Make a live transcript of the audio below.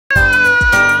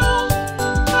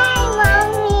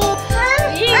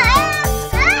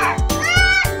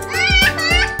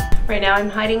now I'm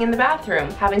hiding in the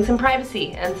bathroom, having some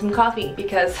privacy and some coffee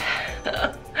because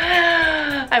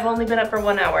I've only been up for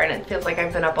 1 hour and it feels like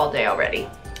I've been up all day already.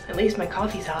 At least my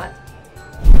coffee's hot.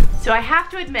 So I have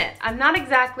to admit, I'm not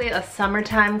exactly a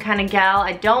summertime kind of gal.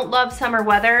 I don't love summer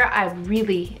weather. I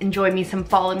really enjoy me some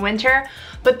fall and winter,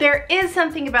 but there is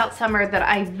something about summer that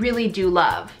I really do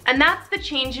love. And that's the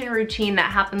change in routine that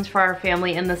happens for our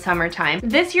family in the summertime.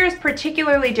 This year is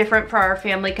particularly different for our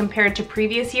family compared to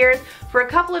previous years for a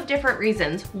couple of different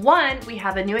reasons. One, we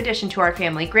have a new addition to our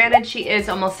family. Granted, she is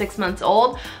almost 6 months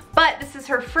old, but this is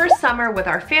her first summer with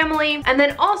our family. And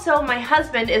then also my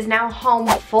husband is now home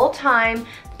full-time.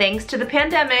 Thanks to the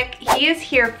pandemic, he is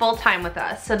here full-time with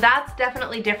us, so that's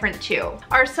definitely different too.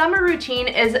 Our summer routine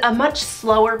is a much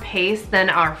slower pace than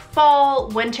our fall,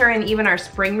 winter, and even our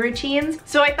spring routines.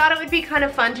 So I thought it would be kind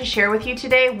of fun to share with you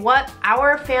today what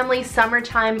our family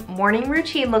summertime morning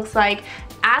routine looks like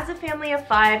as a family of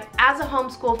 5, as a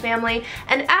homeschool family,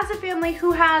 and as a family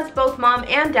who has both mom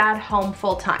and dad home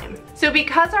full-time. So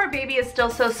because our baby is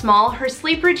still so small, her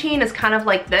sleep routine is kind of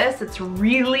like this. It's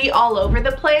really all over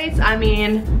the place. I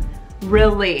mean,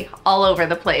 really all over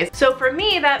the place. So for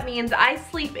me, that means I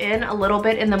sleep in a little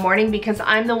bit in the morning because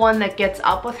I'm the one that gets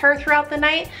up with her throughout the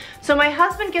night. So my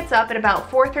husband gets up at about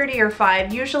 4:30 or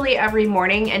 5, usually every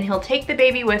morning, and he'll take the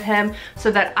baby with him so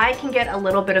that I can get a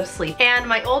little bit of sleep. And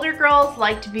my older girls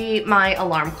like to be my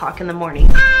alarm clock in the morning.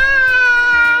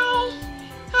 Hi!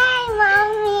 Hi,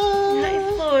 Mommy! Hi,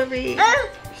 Florrie.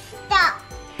 Stop!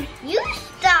 You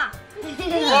stop!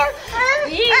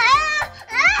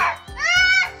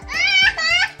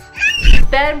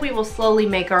 Then we will slowly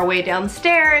make our way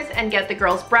downstairs and get the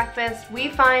girls breakfast. We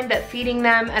find that feeding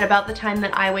them at about the time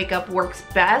that I wake up works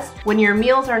best. When your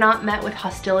meals are not met with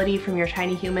hostility from your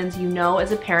tiny humans, you know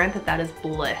as a parent that that is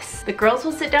bliss. The girls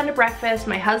will sit down to breakfast.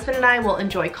 My husband and I will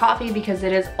enjoy coffee because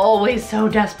it is always so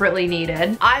desperately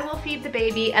needed. I will feed the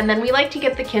baby, and then we like to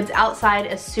get the kids outside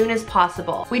as soon as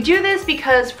possible. We do this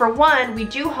because, for one, we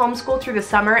do homeschool through the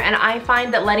summer, and I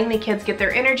find that letting the kids get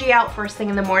their energy out first thing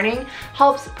in the morning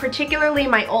helps particularly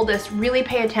my oldest really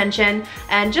pay attention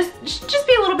and just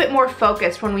be a little bit more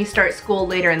focused when we start school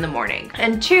later in the morning.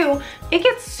 And two, it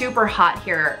gets super hot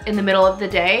here in the middle of the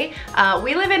day.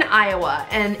 We live in Iowa,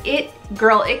 and it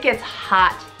gets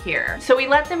hot here. So we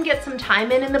let them get some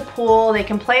time in the pool. They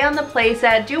can play on the play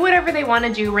set, do whatever they want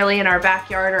to do really in our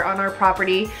backyard or on our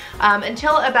property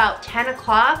until about 10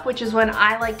 o'clock, which is when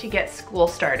I like to get school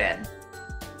started.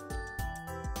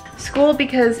 School,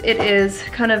 because it is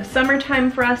kind of summertime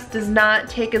for us, does not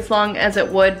take as long as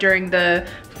it would during the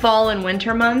fall and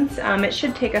winter months. It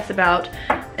should take us about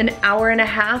an hour and a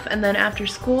half, and then after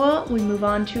school we move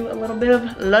on to a little bit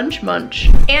of lunch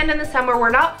munch. And in the summer we're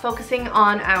not focusing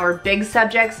on our big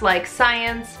subjects like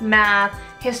science, math,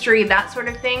 history, that sort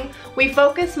of thing. We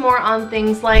focus more on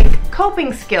things like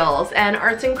coping skills and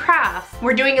arts and crafts.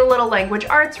 We're doing a little language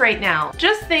arts right now.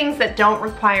 Just things that don't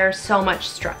require so much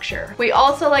structure. We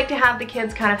also like to have the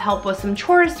kids kind of help with some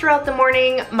chores throughout the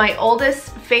morning. My oldest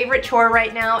favorite chore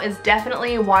right now is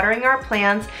definitely watering our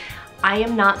plants. I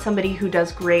am not somebody who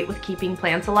does great with keeping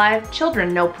plants alive.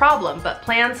 Children, no problem, but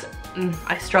plants,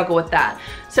 I struggle with that.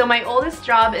 So my oldest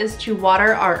job is to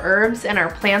water our herbs and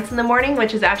our plants in the morning,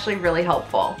 which is actually really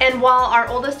helpful. And while our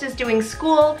oldest is doing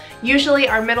school, usually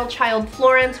our middle child,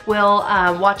 Florence, will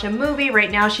watch a movie.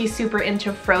 Right now she's super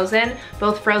into Frozen,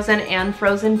 both Frozen and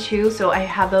Frozen 2, so I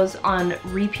have those on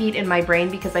repeat in my brain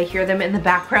because I hear them in the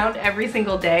background every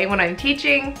single day when I'm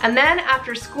teaching. And then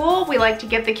after school, we like to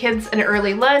get the kids an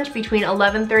early lunch between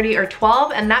 11:30 or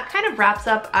 12, and that kind of wraps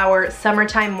up our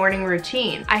summertime morning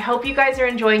routine. I hope you guys are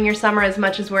enjoying your summer as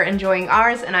much as we're enjoying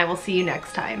ours, and I will see you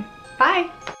next time. Bye!